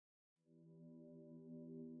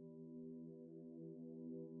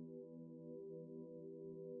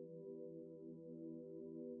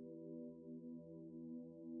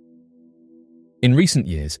In recent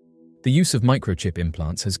years, the use of microchip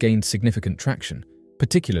implants has gained significant traction,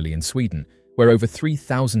 particularly in Sweden, where over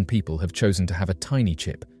 3,000 people have chosen to have a tiny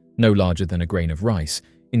chip, no larger than a grain of rice,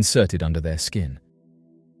 inserted under their skin.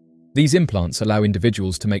 These implants allow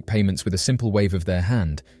individuals to make payments with a simple wave of their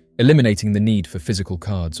hand, eliminating the need for physical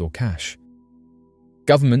cards or cash.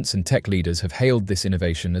 Governments and tech leaders have hailed this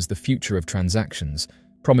innovation as the future of transactions,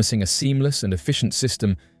 promising a seamless and efficient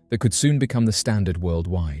system that could soon become the standard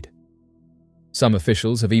worldwide. Some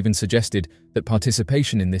officials have even suggested that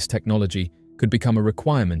participation in this technology could become a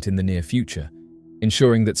requirement in the near future,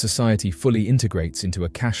 ensuring that society fully integrates into a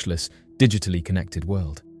cashless, digitally connected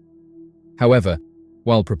world. However,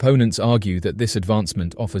 while proponents argue that this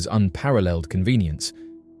advancement offers unparalleled convenience,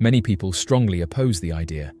 many people strongly oppose the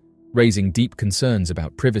idea, raising deep concerns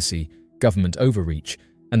about privacy, government overreach,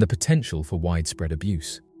 and the potential for widespread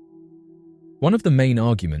abuse. One of the main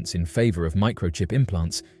arguments in favor of microchip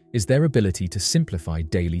implants is their ability to simplify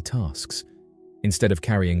daily tasks. Instead of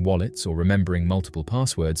carrying wallets or remembering multiple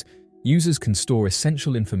passwords, users can store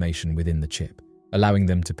essential information within the chip, allowing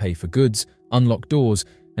them to pay for goods, unlock doors,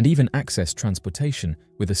 and even access transportation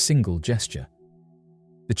with a single gesture.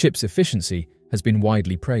 The chip's efficiency has been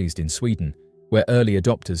widely praised in Sweden, where early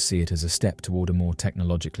adopters see it as a step toward a more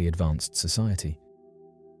technologically advanced society.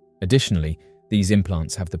 Additionally, these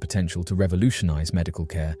implants have the potential to revolutionize medical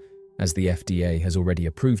care, as the FDA has already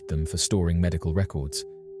approved them for storing medical records.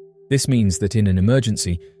 This means that in an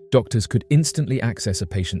emergency, doctors could instantly access a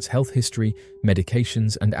patient's health history,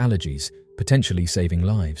 medications, and allergies, potentially saving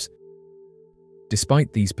lives.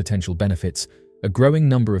 Despite these potential benefits, a growing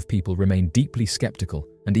number of people remain deeply skeptical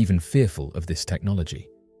and even fearful of this technology.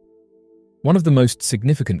 One of the most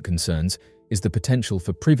significant concerns is the potential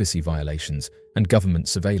for privacy violations and government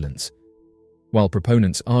surveillance. While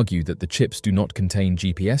proponents argue that the chips do not contain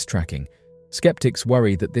GPS tracking, skeptics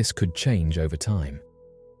worry that this could change over time.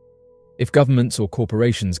 If governments or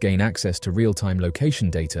corporations gain access to real-time location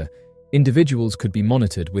data, individuals could be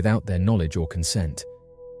monitored without their knowledge or consent.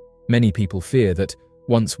 Many people fear that,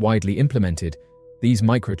 once widely implemented, these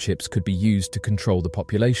microchips could be used to control the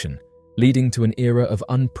population, leading to an era of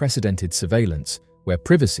unprecedented surveillance where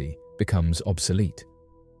privacy becomes obsolete.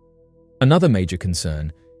 Another major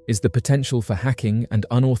concern is the potential for hacking and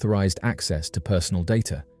unauthorized access to personal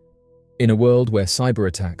data. In a world where cyber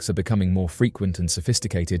attacks are becoming more frequent and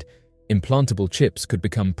sophisticated, implantable chips could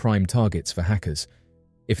become prime targets for hackers.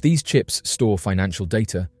 If these chips store financial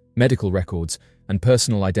data, medical records, and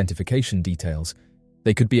personal identification details,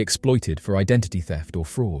 they could be exploited for identity theft or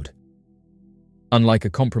fraud. Unlike a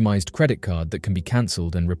compromised credit card that can be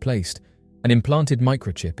cancelled and replaced, an implanted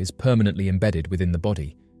microchip is permanently embedded within the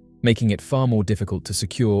body, making it far more difficult to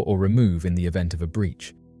secure or remove in the event of a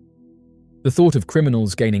breach. The thought of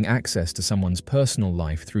criminals gaining access to someone's personal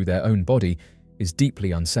life through their own body is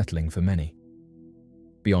deeply unsettling for many.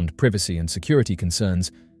 Beyond privacy and security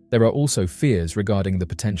concerns, there are also fears regarding the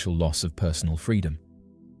potential loss of personal freedom.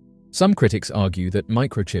 Some critics argue that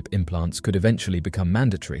microchip implants could eventually become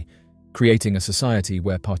mandatory, creating a society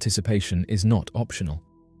where participation is not optional.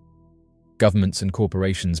 Governments and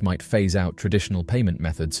corporations might phase out traditional payment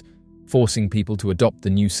methods, forcing people to adopt the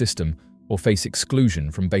new system or face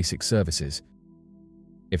exclusion from basic services.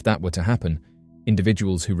 If that were to happen,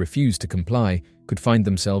 individuals who refuse to comply could find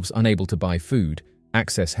themselves unable to buy food,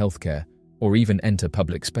 access healthcare, or even enter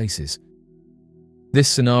public spaces. This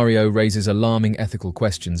scenario raises alarming ethical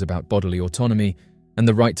questions about bodily autonomy and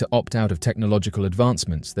the right to opt out of technological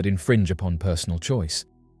advancements that infringe upon personal choice.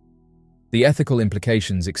 The ethical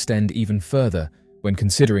implications extend even further when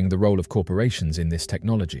considering the role of corporations in this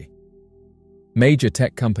technology. Major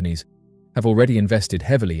tech companies have already invested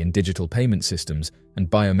heavily in digital payment systems and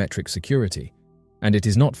biometric security, and it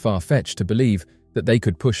is not far-fetched to believe that they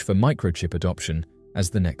could push for microchip adoption as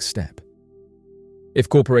the next step. If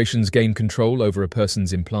corporations gain control over a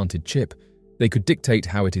person's implanted chip, they could dictate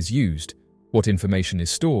how it is used, what information is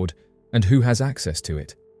stored, and who has access to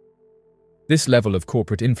it. This level of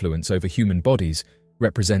corporate influence over human bodies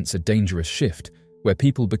represents a dangerous shift where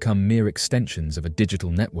people become mere extensions of a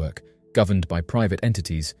digital network governed by private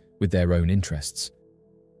entities with their own interests.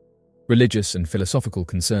 Religious and philosophical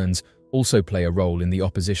concerns also play a role in the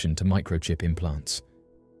opposition to microchip implants.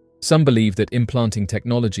 Some believe that implanting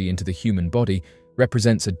technology into the human body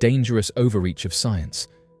represents a dangerous overreach of science,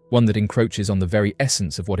 one that encroaches on the very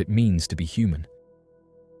essence of what it means to be human.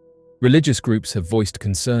 Religious groups have voiced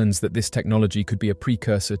concerns that this technology could be a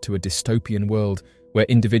precursor to a dystopian world where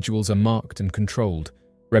individuals are marked and controlled,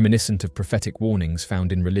 reminiscent of prophetic warnings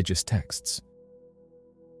found in religious texts.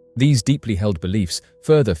 These deeply held beliefs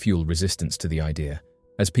further fuel resistance to the idea,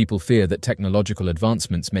 as people fear that technological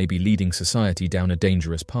advancements may be leading society down a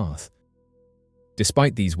dangerous path.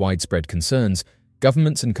 Despite these widespread concerns,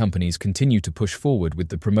 governments and companies continue to push forward with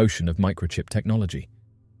the promotion of microchip technology.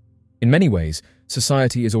 In many ways,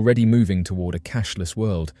 society is already moving toward a cashless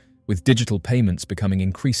world, with digital payments becoming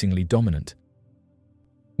increasingly dominant.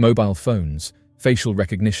 Mobile phones, facial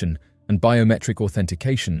recognition, and biometric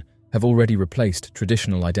authentication have already replaced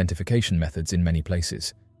traditional identification methods in many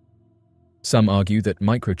places. Some argue that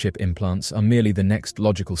microchip implants are merely the next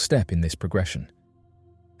logical step in this progression.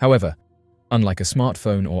 However, unlike a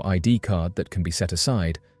smartphone or ID card that can be set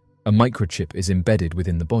aside, a microchip is embedded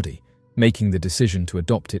within the body, making the decision to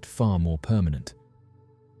adopt it far more permanent.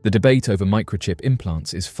 The debate over microchip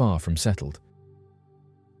implants is far from settled.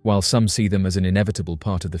 While some see them as an inevitable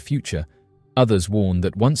part of the future, others warn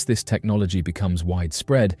that once this technology becomes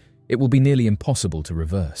widespread, it will be nearly impossible to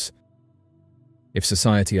reverse. If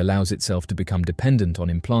society allows itself to become dependent on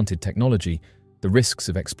implanted technology, the risks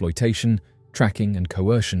of exploitation, tracking, and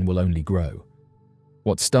coercion will only grow.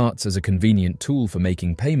 What starts as a convenient tool for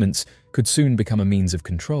making payments could soon become a means of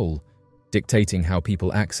control, dictating how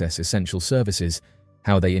people access essential services,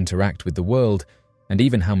 how they interact with the world, and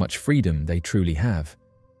even how much freedom they truly have.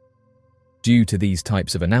 Due to these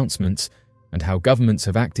types of announcements, and how governments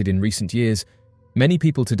have acted in recent years, many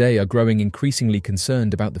people today are growing increasingly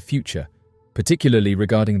concerned about the future, particularly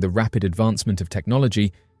regarding the rapid advancement of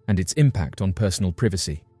technology and its impact on personal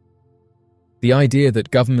privacy. The idea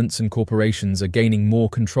that governments and corporations are gaining more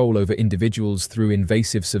control over individuals through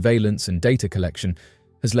invasive surveillance and data collection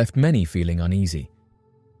has left many feeling uneasy.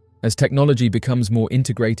 As technology becomes more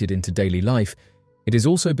integrated into daily life, it is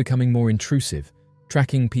also becoming more intrusive,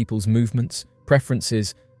 tracking people's movements,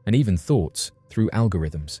 preferences, and even thoughts through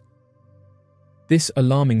algorithms. This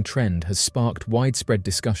alarming trend has sparked widespread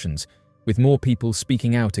discussions, with more people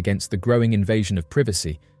speaking out against the growing invasion of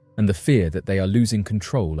privacy and the fear that they are losing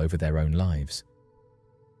control over their own lives.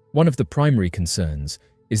 One of the primary concerns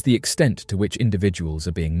is the extent to which individuals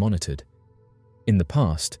are being monitored. In the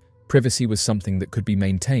past, privacy was something that could be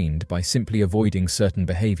maintained by simply avoiding certain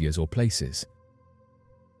behaviors or places.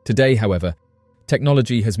 Today, however,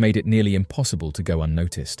 technology has made it nearly impossible to go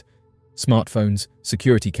unnoticed. Smartphones,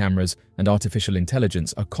 security cameras, and artificial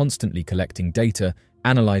intelligence are constantly collecting data,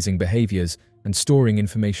 analyzing behaviors, and storing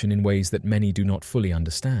information in ways that many do not fully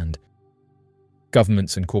understand.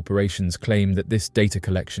 Governments and corporations claim that this data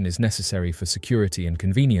collection is necessary for security and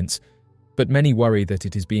convenience, but many worry that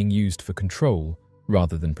it is being used for control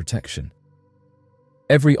rather than protection.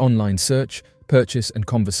 Every online search, purchase, and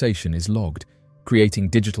conversation is logged, creating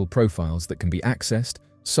digital profiles that can be accessed,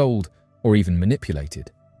 sold, or even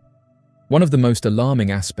manipulated. One of the most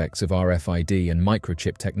alarming aspects of RFID and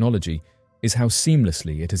microchip technology is how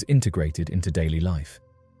seamlessly it has integrated into daily life.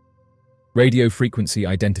 Radio frequency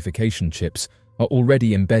identification chips are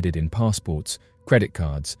already embedded in passports, credit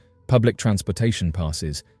cards, public transportation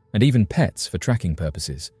passes, and even pets for tracking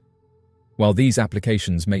purposes. While these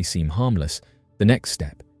applications may seem harmless, the next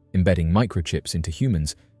step, embedding microchips into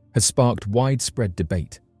humans, has sparked widespread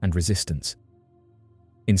debate and resistance.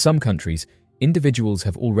 In some countries, individuals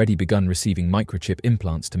have already begun receiving microchip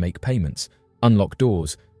implants to make payments, unlock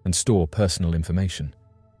doors, and store personal information.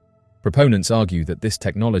 Proponents argue that this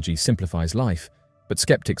technology simplifies life, but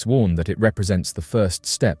skeptics warn that it represents the first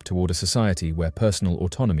step toward a society where personal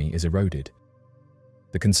autonomy is eroded.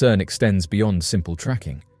 The concern extends beyond simple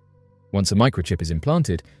tracking. Once a microchip is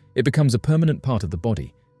implanted, it becomes a permanent part of the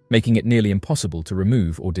body, making it nearly impossible to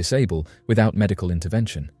remove or disable without medical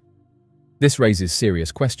intervention. This raises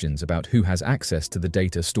serious questions about who has access to the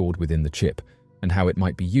data stored within the chip and how it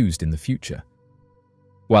might be used in the future.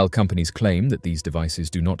 While companies claim that these devices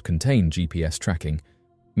do not contain GPS tracking,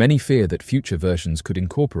 many fear that future versions could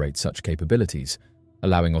incorporate such capabilities,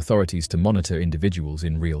 allowing authorities to monitor individuals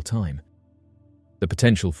in real time. The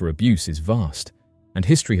potential for abuse is vast, and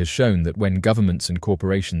history has shown that when governments and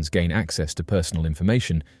corporations gain access to personal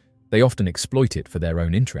information, they often exploit it for their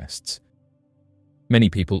own interests. Many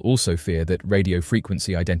people also fear that radio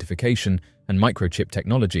frequency identification and microchip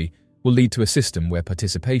technology will lead to a system where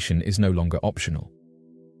participation is no longer optional.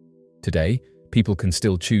 Today, people can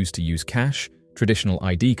still choose to use cash, traditional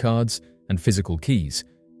ID cards, and physical keys,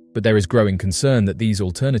 but there is growing concern that these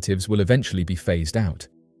alternatives will eventually be phased out.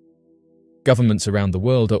 Governments around the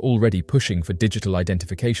world are already pushing for digital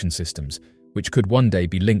identification systems, which could one day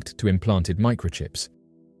be linked to implanted microchips.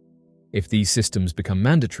 If these systems become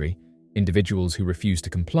mandatory, individuals who refuse to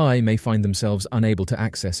comply may find themselves unable to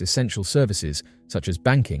access essential services such as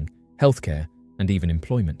banking, healthcare, and even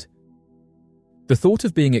employment. The thought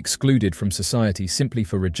of being excluded from society simply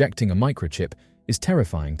for rejecting a microchip is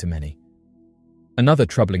terrifying to many. Another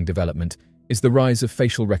troubling development is the rise of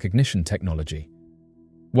facial recognition technology.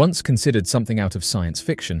 Once considered something out of science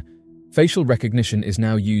fiction, facial recognition is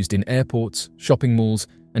now used in airports, shopping malls,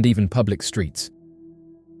 and even public streets.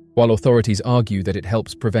 While authorities argue that it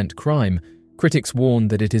helps prevent crime, critics warn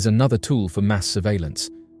that it is another tool for mass surveillance.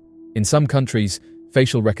 In some countries,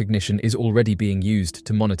 facial recognition is already being used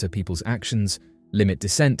to monitor people's actions, limit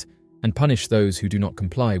dissent, and punish those who do not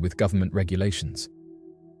comply with government regulations.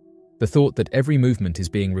 The thought that every movement is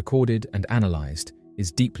being recorded and analyzed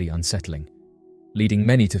is deeply unsettling, leading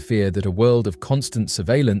many to fear that a world of constant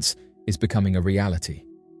surveillance is becoming a reality.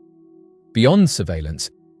 Beyond surveillance,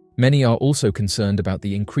 many are also concerned about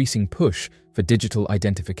the increasing push for digital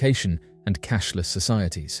identification and cashless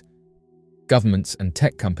societies. Governments and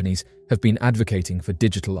tech companies have been advocating for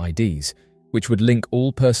digital IDs, which would link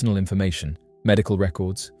all personal information, medical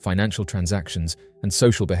records, financial transactions, and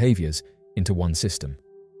social behaviors into one system.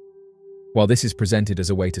 While this is presented as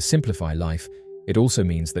a way to simplify life, it also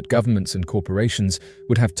means that governments and corporations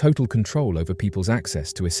would have total control over people's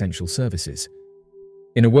access to essential services.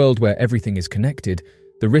 In a world where everything is connected,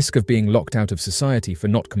 the risk of being locked out of society for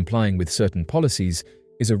not complying with certain policies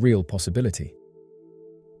is a real possibility.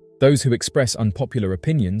 Those who express unpopular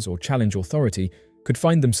opinions or challenge authority could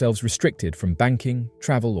find themselves restricted from banking,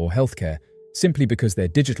 travel, or healthcare simply because their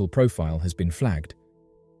digital profile has been flagged.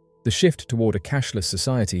 The shift toward a cashless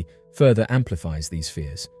society further amplifies these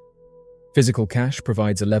fears. Physical cash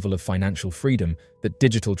provides a level of financial freedom that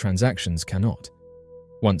digital transactions cannot.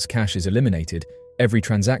 Once cash is eliminated, every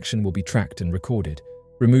transaction will be tracked and recorded,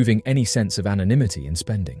 removing any sense of anonymity in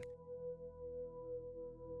spending.